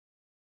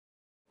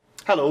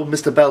Hello,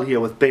 Mr. Bell here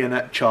with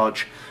Bayonet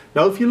Charge.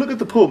 Now if you look at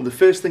the poem, the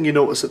first thing you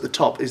notice at the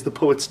top is the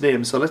poet's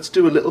name. So let's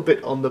do a little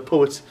bit on the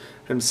poet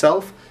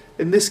himself.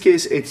 In this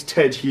case it's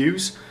Ted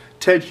Hughes.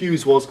 Ted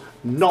Hughes was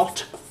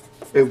not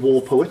a war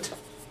poet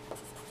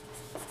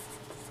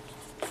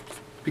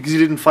because he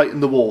didn't fight in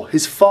the war.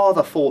 His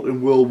father fought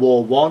in World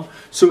War I,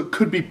 so it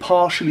could be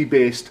partially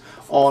based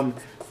on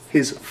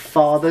his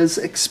father's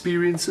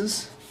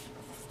experiences.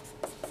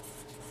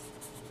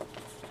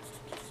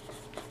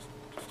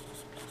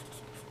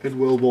 In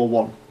World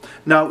War I.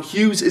 Now,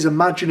 Hughes is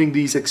imagining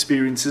these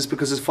experiences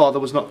because his father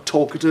was not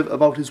talkative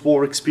about his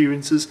war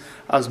experiences,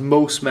 as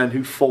most men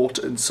who fought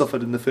and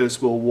suffered in the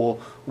First World War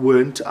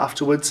weren't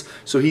afterwards,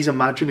 so he's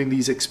imagining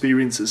these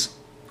experiences.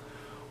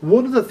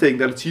 One other thing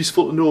that it's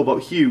useful to know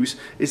about Hughes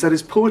is that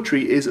his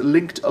poetry is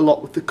linked a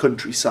lot with the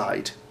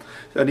countryside,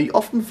 and he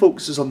often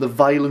focuses on the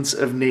violence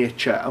of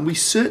nature, and we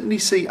certainly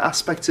see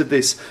aspects of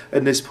this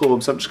in this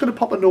poem, so I'm just going to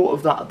pop a note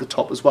of that at the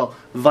top as well,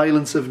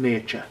 violence of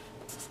nature.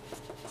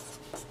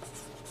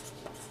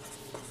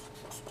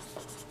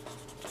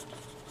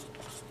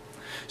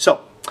 So,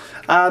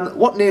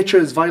 what nature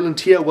is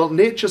violent here? Well,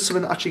 nature is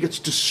something that actually gets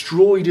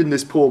destroyed in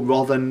this poem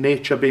rather than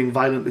nature being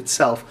violent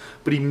itself.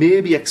 But he may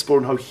be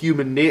exploring how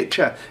human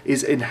nature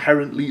is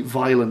inherently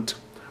violent.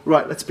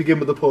 Right, let's begin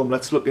with the poem.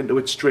 Let's look into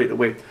it straight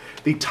away.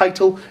 The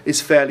title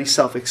is fairly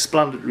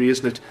self-explanatory,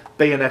 isn't it?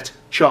 Bayonet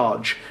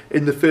Charge.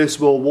 In the First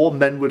World War,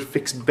 men would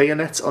fix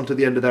bayonets onto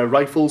the end of their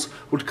rifles,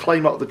 would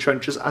climb out of the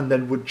trenches and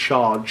then would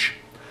charge.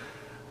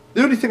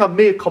 The only thing I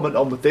may comment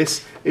on with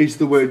this is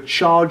the word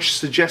charge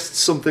suggests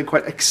something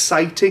quite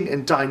exciting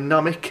and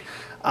dynamic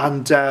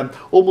and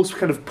almost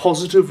kind of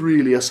positive,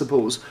 really, I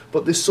suppose.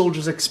 But this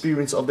soldier's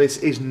experience of this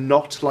is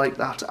not like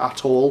that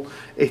at all.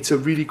 It's a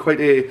really quite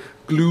a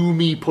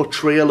gloomy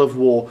portrayal of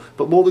war,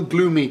 but more than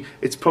gloomy,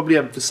 it's probably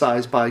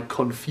emphasised by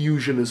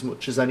confusion as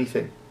much as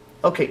anything.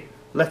 Okay,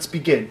 let's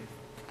begin.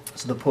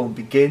 So the poem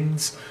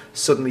begins,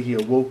 suddenly he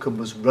awoke and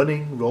was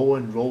running,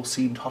 raw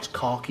seemed hot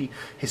khaki,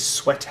 his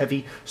sweat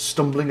heavy,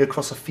 stumbling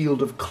across a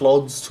field of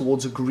clods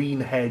towards a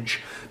green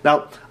hedge.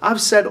 Now, I've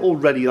said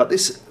already that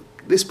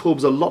this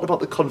poem's a lot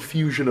about the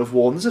confusion of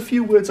war, and there's a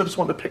few words I just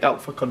want to pick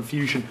out for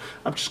confusion.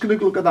 I'm just going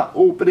to look at that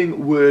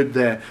opening word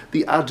there,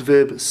 the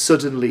adverb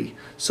suddenly.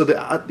 So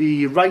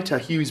the writer,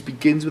 Hughes,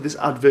 begins with this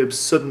adverb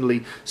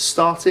suddenly,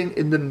 starting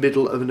in the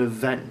middle of an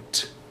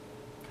event,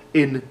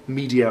 in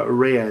media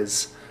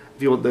res.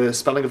 If you want the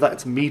spelling of that,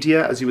 it's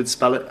media, as you would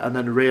spell it, and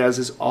then res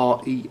is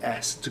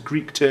R-E-S. It's a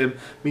Greek term,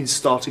 means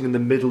starting in the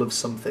middle of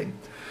something.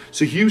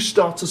 So Hughes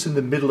starts us in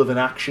the middle of an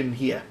action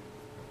here.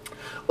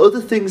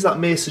 Other things that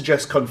may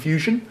suggest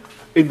confusion,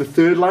 in the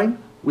third line,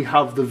 we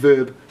have the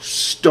verb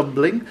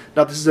stumbling.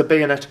 Now this is a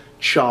bayonet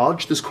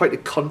charge. There's quite a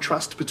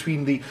contrast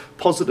between the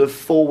positive,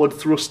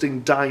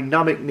 forward-thrusting,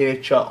 dynamic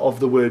nature of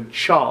the word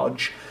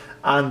charge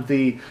and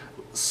the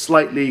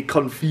slightly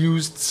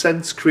confused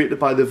sense created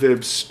by the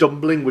verb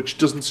stumbling, which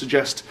doesn't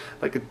suggest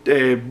like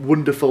a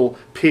wonderful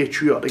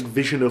patriotic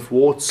vision of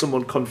war. It's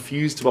someone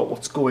confused about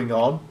what's going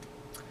on.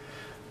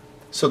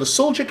 So the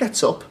soldier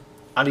gets up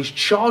and he's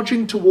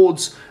charging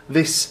towards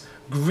this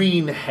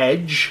green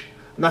hedge,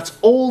 and that's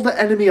all the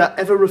enemy are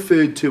ever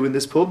referred to in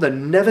this poem. They're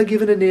never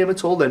given a name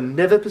at all, they're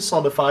never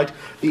personified.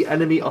 The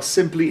enemy are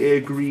simply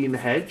a green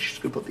hedge.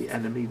 Just going to put the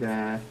enemy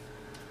there.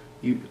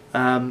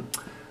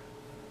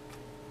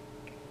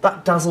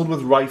 That dazzled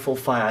with rifle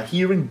fire,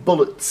 hearing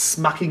bullets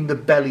smacking the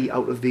belly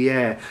out of the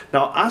air.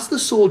 Now, as the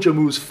soldier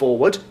moves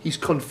forward, he's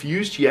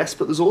confused, yes,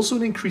 but there's also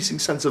an increasing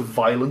sense of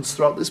violence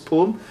throughout this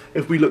poem.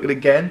 If we look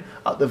again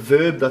at the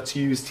verb that's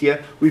used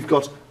here, we've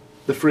got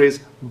the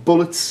phrase,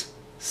 bullets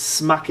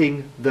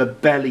smacking the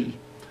belly.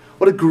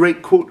 What a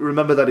great quote to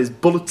remember that is,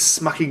 bullets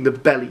smacking the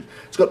belly.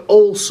 It's got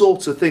all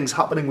sorts of things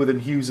happening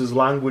within Hughes's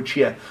language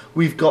here.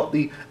 We've got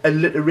the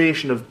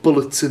alliteration of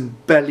bullets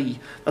and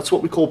belly. That's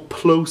what we call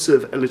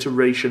plosive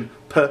alliteration,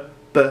 p,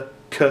 b,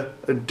 k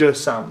and d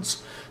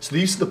sounds. So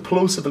the use of the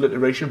plosive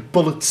alliteration,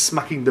 bullets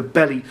smacking the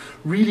belly,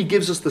 really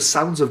gives us the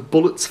sounds of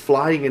bullets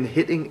flying and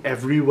hitting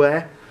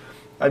everywhere.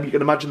 You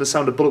can imagine the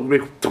sound of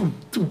bullet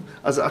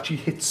as it actually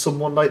hits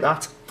someone like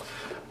that.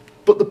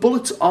 But the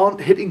bullets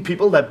aren't hitting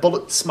people, they're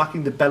bullets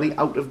smacking the belly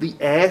out of the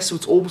air, so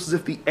it's almost as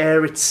if the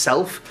air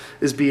itself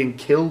is being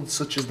killed,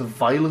 such as the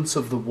violence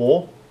of the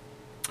war.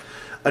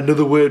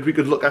 Another word we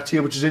could look at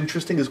here, which is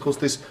interesting, is of course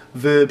this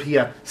verb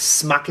here,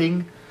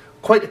 smacking.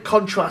 Quite a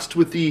contrast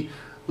with the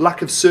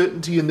lack of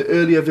certainty in the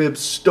earlier verb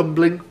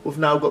stumbling. We've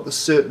now got the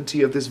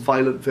certainty of this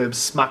violent verb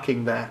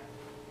smacking there.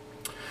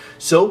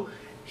 So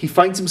he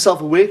finds himself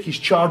awake, he's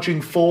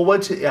charging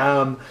forward,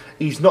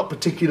 he's not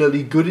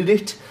particularly good at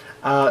it.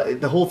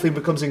 The whole thing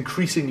becomes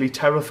increasingly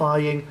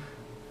terrifying,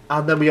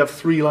 and then we have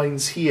three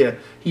lines here.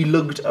 He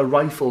lugged a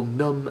rifle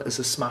numb as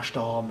a smashed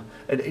arm.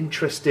 An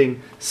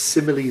interesting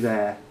simile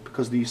there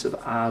because of the use of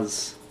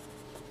as.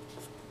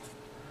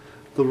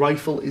 The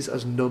rifle is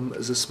as numb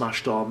as a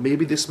smashed arm.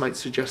 Maybe this might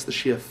suggest the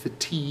sheer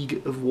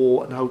fatigue of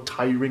war and how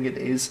tiring it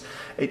is.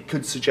 It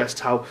could suggest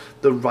how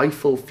the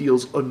rifle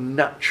feels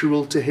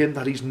unnatural to him,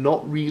 that he's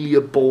not really a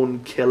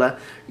born killer.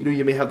 You know,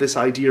 you may have this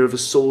idea of a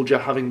soldier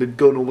having the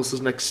gun almost as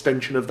an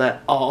extension of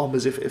their arm,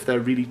 as if they're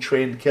really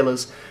trained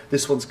killers.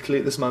 This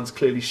man's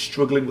clearly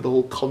struggling with the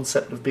whole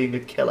concept of being a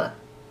killer.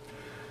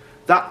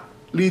 That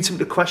leads him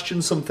to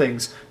question some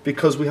things,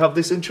 because we have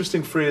this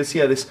interesting phrase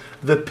here,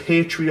 the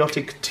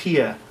patriotic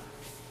tear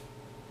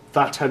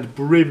that had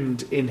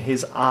brimmed in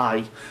his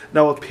eye.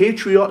 Now, a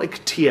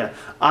patriotic tear,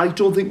 I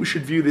don't think we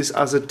should view this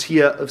as a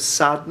tear of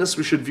sadness.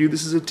 We should view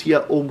this as a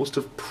tear almost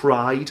of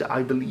pride,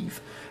 I believe.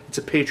 It's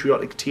a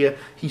patriotic tear.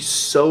 He's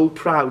so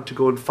proud to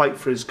go and fight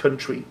for his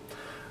country.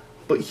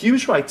 But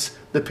Hughes writes,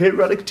 the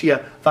patriotic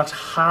tear that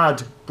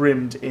had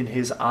brimmed in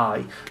his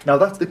eye. Now,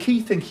 that's the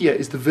key thing here,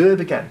 is the verb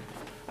again.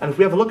 And if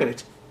we have a look at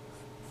it,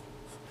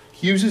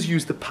 Hughes has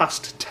used the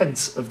past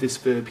tense of this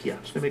verb here.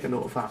 I'm just going to make a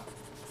note of that.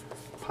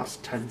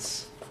 Past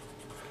tense.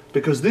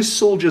 Because this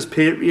soldier's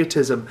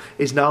patriotism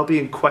is now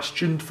being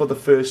questioned for the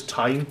first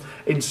time.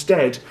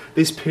 Instead,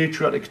 this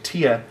patriotic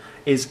tear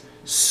is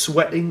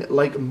sweating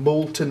like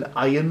molten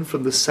iron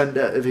from the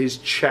centre of his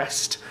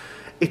chest.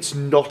 It's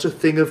not a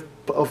thing of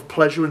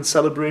pleasure and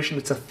celebration,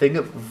 it's a thing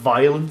of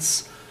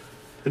violence.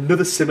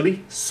 Another simile,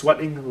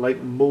 sweating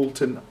like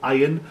molten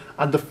iron.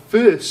 And the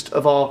first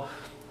of our,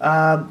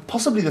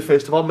 possibly the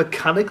first of our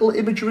mechanical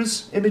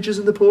images in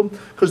the poem,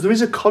 because there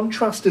is a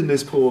contrast in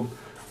this poem.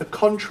 A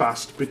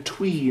contrast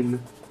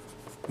between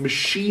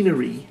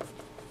machinery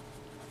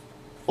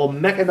or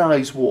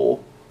mechanized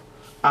war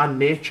and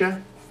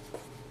nature.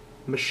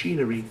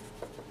 Machinery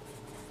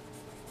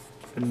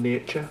and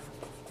nature.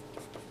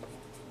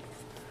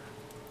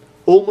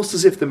 Almost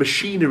as if the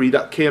machinery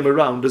that came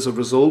around as a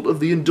result of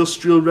the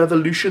Industrial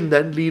Revolution,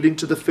 then leading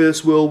to the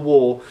First World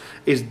War,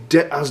 is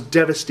as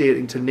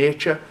devastating to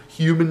nature,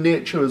 human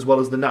nature, as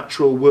well as the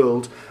natural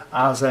world,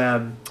 as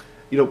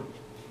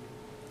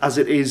as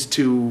it is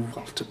to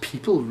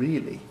people,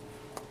 really.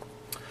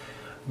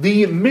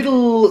 The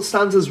middle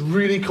stanza is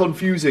really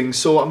confusing,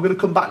 so I'm going to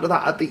come back to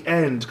that at the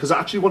end, because I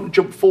actually want to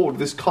jump forward to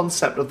this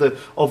concept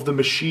of the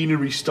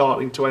machinery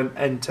starting to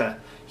enter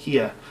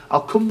here.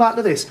 I'll come back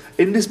to this.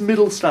 In this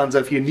middle stanza,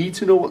 if you need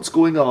to know what's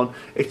going on,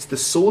 it's the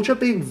soldier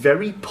being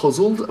very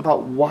puzzled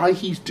about why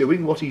he's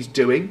doing what he's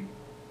doing.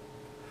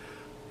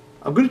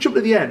 I'm going to jump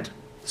to the end.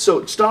 So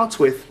it starts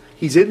with,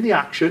 he's in the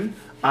action,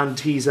 and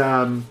he's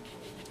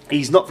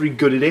not very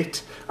good at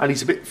it, and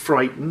he's a bit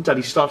frightened, and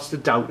he starts to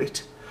doubt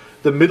it.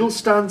 The middle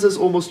stanza is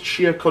almost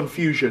sheer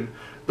confusion.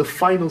 The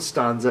final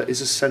stanza is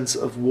a sense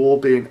of war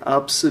being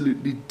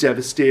absolutely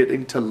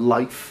devastating to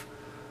life.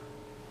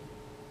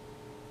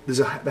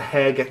 The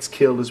hare gets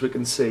killed, as we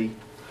can see.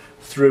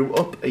 Threw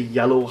up a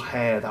yellow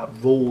hare that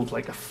rolled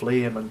like a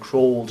flame and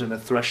crawled in a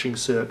threshing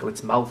circle,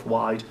 its mouth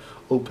wide,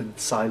 open,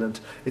 silent,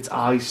 its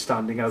eyes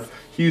standing out.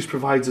 Hughes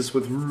provides us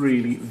with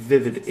really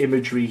vivid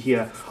imagery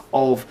here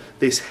of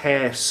this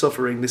hare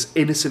suffering, this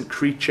innocent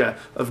creature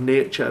of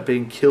nature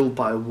being killed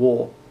by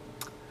war.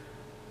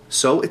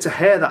 So it's a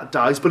hare that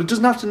dies, but it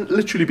doesn't have to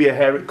literally be a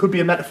hare. It could be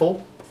a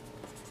metaphor.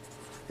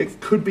 It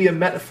could be a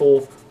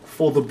metaphor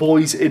for the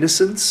boy's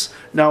innocence.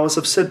 Now, as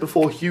I've said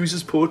before,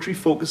 Hughes's poetry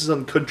focuses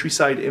on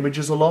countryside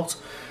images a lot.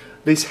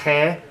 This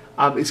hare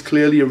is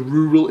clearly a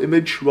rural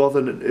image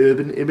rather than an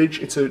urban image.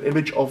 It's an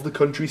image of the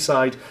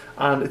countryside,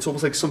 and it's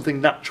almost like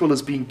something natural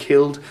is being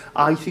killed.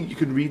 I think you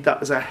can read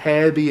that as a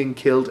hare being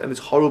killed, and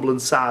it's horrible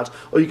and sad.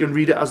 Or you can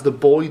read it as the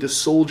boy, the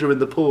soldier in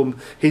the poem,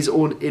 his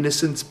own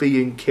innocence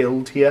being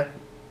killed here.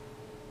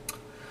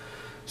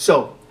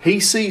 So, he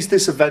sees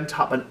this event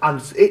happen,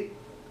 and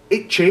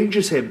it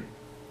changes him.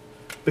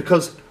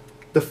 Because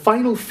the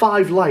final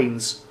 5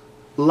 lines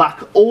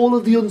lack all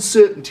of the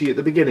uncertainty at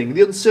the beginning.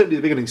 The uncertainty at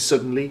the beginning,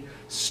 suddenly,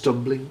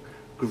 stumbling,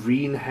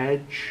 green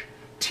hedge,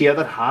 tear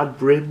that had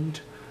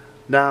brimmed.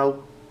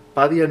 Now,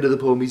 by the end of the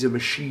poem, he's a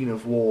machine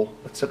of war.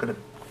 Let's look at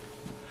him.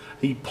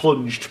 He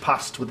plunged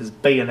past with his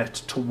bayonet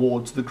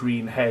towards the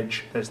green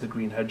hedge. There's the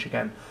green hedge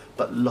again.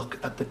 But look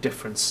at the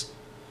difference.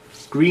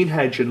 Green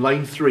hedge in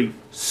line 3,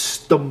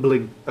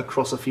 stumbling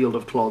across a field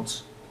of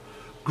clods.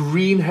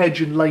 Green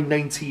hedge in line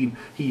 19,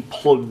 he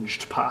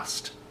plunged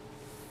past.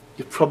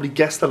 You've probably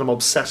guessed that I'm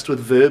obsessed with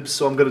verbs,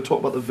 so I'm going to talk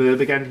about the verb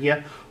again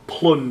here.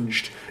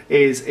 Plunged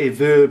is a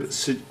verb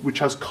which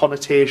has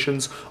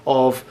connotations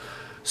of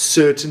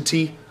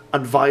certainty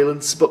and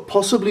violence, but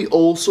possibly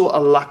also a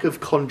lack of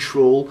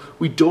control.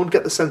 We don't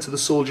get the sense of the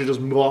soldier just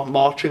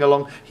marching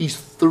along. He's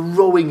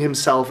throwing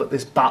himself at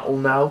this battle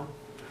now.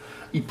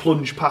 He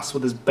plunged past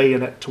with his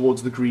bayonet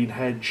towards the green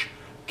hedge.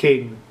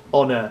 King,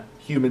 honour,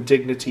 human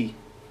dignity.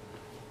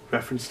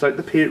 Referenced like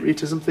the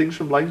patriotism things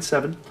from line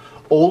 7.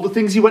 All the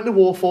things he went to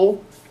war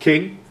for,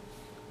 king,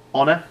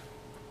 honour,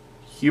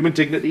 human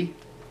dignity,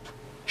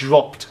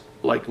 dropped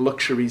like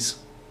luxuries.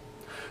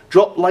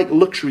 drop like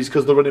luxuries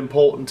because they're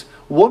unimportant.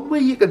 One way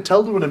you can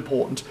tell they're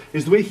unimportant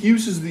is the way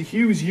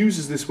Hughes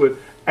uses this word,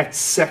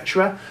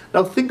 etc.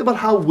 Now think about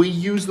how we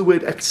use the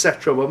word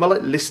etc. when we're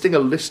like listing a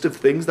list of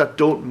things that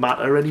don't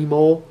matter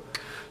anymore.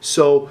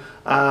 So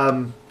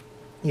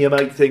you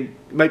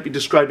might be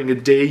describing a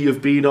day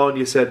you've been on.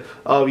 You said,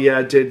 oh yeah,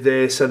 I did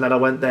this, and then I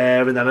went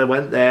there, and then I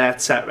went there,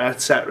 etc.,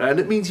 etc. And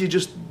it means you're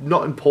just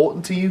not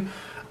important to you.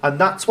 And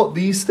that's what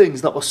these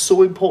things that were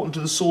so important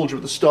to the soldier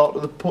at the start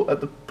of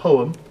the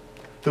poem,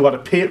 who had a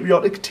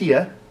patriotic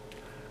tear,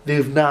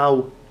 they've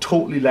now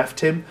totally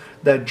left him.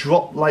 They're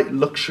dropped like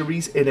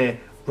luxuries in a,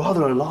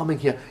 rather alarming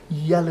here,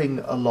 yelling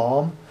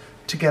alarm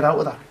to get out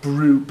of that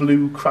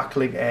blue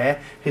crackling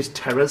air. His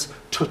terrors,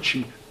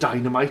 touchy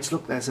dynamite.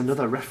 Look, there's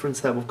another reference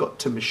there we've got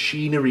to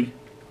machinery.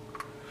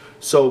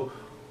 So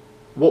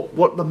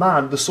what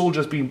the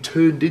soldier's been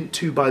turned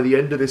into by the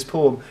end of this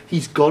poem,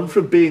 he's gone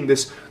from being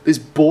this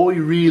boy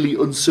really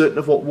uncertain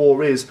of what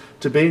war is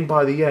to being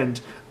by the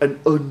end an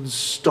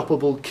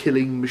unstoppable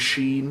killing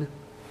machine.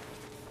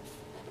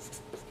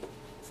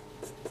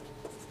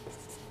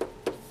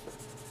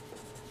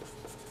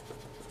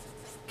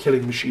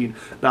 Killing machine.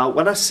 Now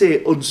when I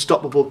say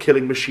unstoppable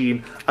killing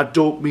machine, I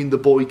don't mean the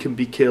boy can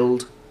be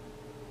killed.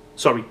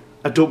 Sorry,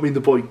 I don't mean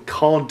the boy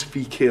can't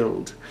be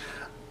killed.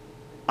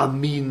 I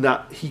mean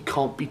that he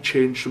can't be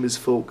changed from his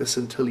focus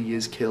until he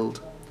is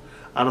killed.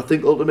 And I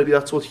think ultimately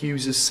that's what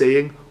Hughes is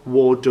saying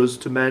war does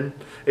to men.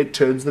 It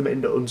turns them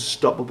into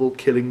unstoppable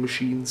killing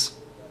machines.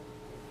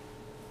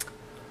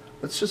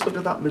 Let's just look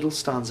at that middle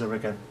stanza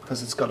again,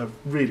 because it's got a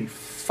really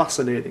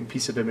fascinating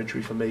piece of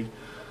imagery for me.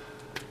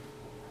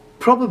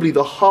 Probably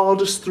the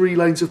hardest 3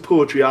 lines of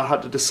poetry I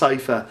had to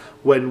decipher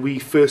when we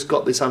first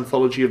got this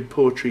anthology of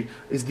poetry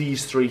is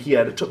these 3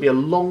 here. It took me a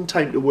long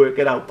time to work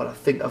it out, but I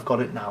think I've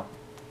got it now.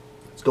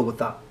 Let's go with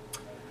that.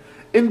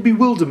 In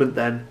bewilderment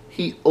then,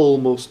 he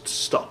almost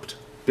stopped.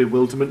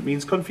 Bewilderment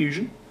means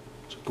confusion,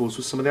 so it goes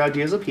with some of the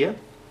ideas up here.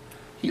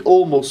 He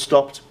almost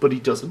stopped, but he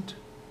doesn't.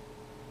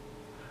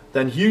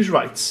 Then Hughes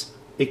writes,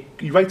 he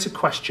writes a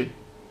question.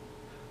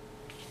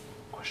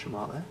 Question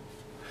mark there.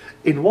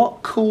 In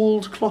what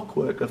cold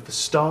clockwork of the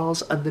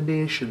stars and the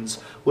nations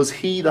was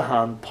he the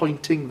hand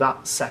pointing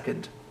that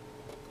second?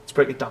 Let's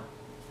break it down.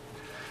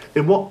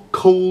 In what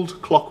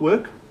cold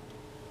clockwork?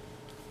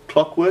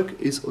 Clockwork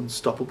is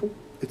unstoppable.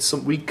 It's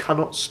something we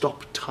cannot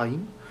stop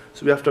time.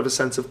 So we have to have a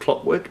sense of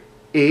clockwork.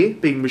 A,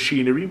 being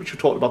machinery, which we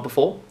talked about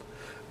before.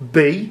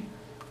 B,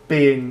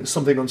 being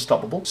something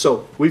unstoppable.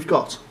 So we've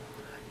got,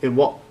 in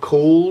what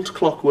cold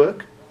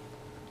clockwork,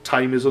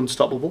 time is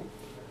unstoppable.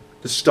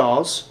 The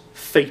stars,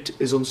 fate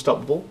is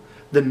unstoppable.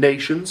 The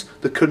nations,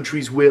 the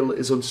country's will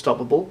is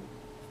unstoppable.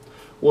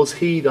 Was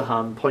he the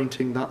hand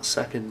pointing that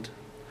second?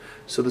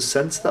 So the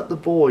sense that the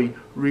boy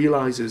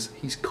realises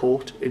he's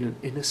caught in an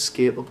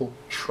inescapable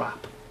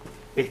trap.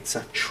 It's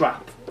a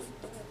trap,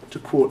 to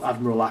quote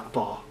Admiral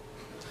Akbar.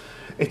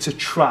 It's a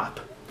trap.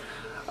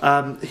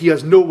 He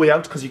has no way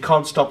out because he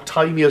can't stop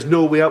time. He has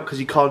no way out because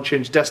he can't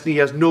change destiny. He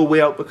has no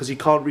way out because he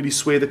can't really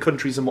sway the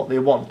countries and what they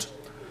want.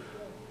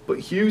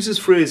 But Hughes's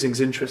phrasing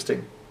is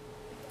interesting.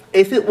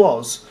 If it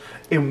was,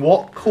 in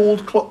what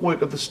cold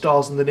clockwork of the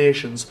stars and the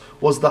nations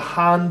was the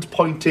hand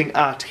pointing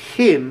at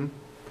him?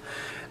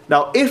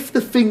 Now, if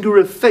the finger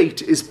of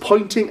fate is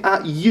pointing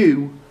at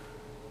you,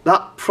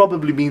 that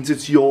probably means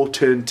it's your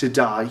turn to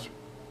die.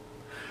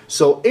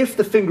 So if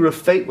the finger of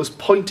fate was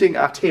pointing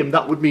at him,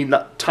 that would mean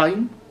that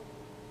time,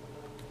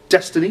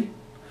 destiny,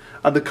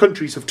 and the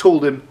countries have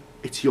told him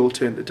it's your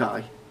turn to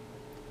die.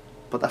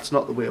 But that's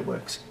not the way it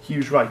works.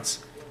 Hughes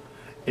writes,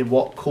 in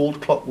what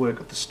cold clockwork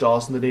of the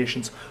stars and the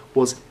nations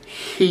was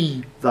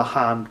he the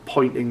hand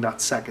pointing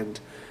that second?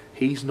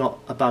 He's not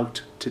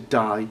about to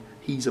die.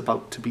 He's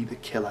about to be the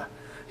killer.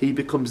 He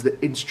becomes the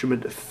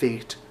instrument of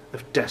fate,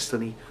 of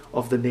destiny,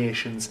 of the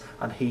nations,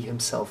 and he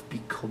himself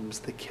becomes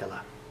the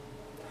killer.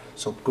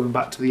 So going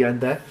back to the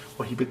end there,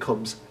 where he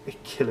becomes a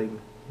killing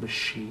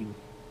machine.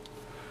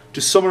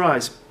 To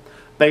summarise,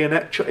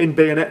 in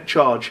Bayonet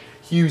Charge,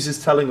 Hughes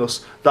is telling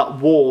us that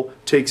war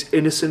takes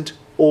innocent,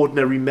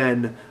 ordinary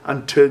men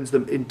and turns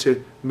them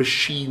into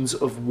machines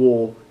of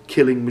war,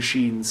 killing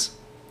machines.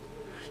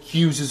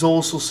 Hughes is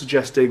also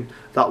suggesting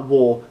that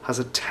war has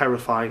a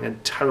terrifying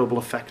and terrible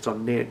effect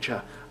on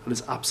nature and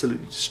is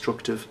absolutely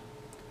destructive.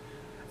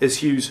 Is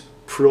Hughes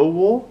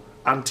pro-war,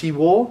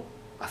 anti-war?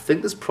 I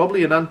think there's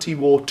probably an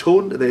anti-war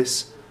tone to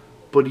this,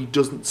 but he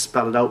doesn't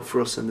spell it out for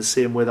us in the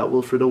same way that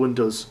Wilfred Owen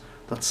does,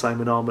 that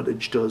Simon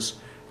Armitage does.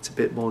 It's a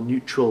bit more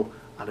neutral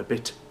and a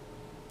bit,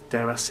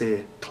 dare I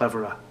say,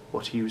 cleverer,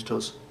 what Hughes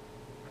does.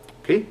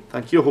 Okay,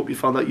 thank you. I hope you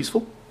found that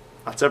useful.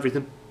 That's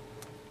everything.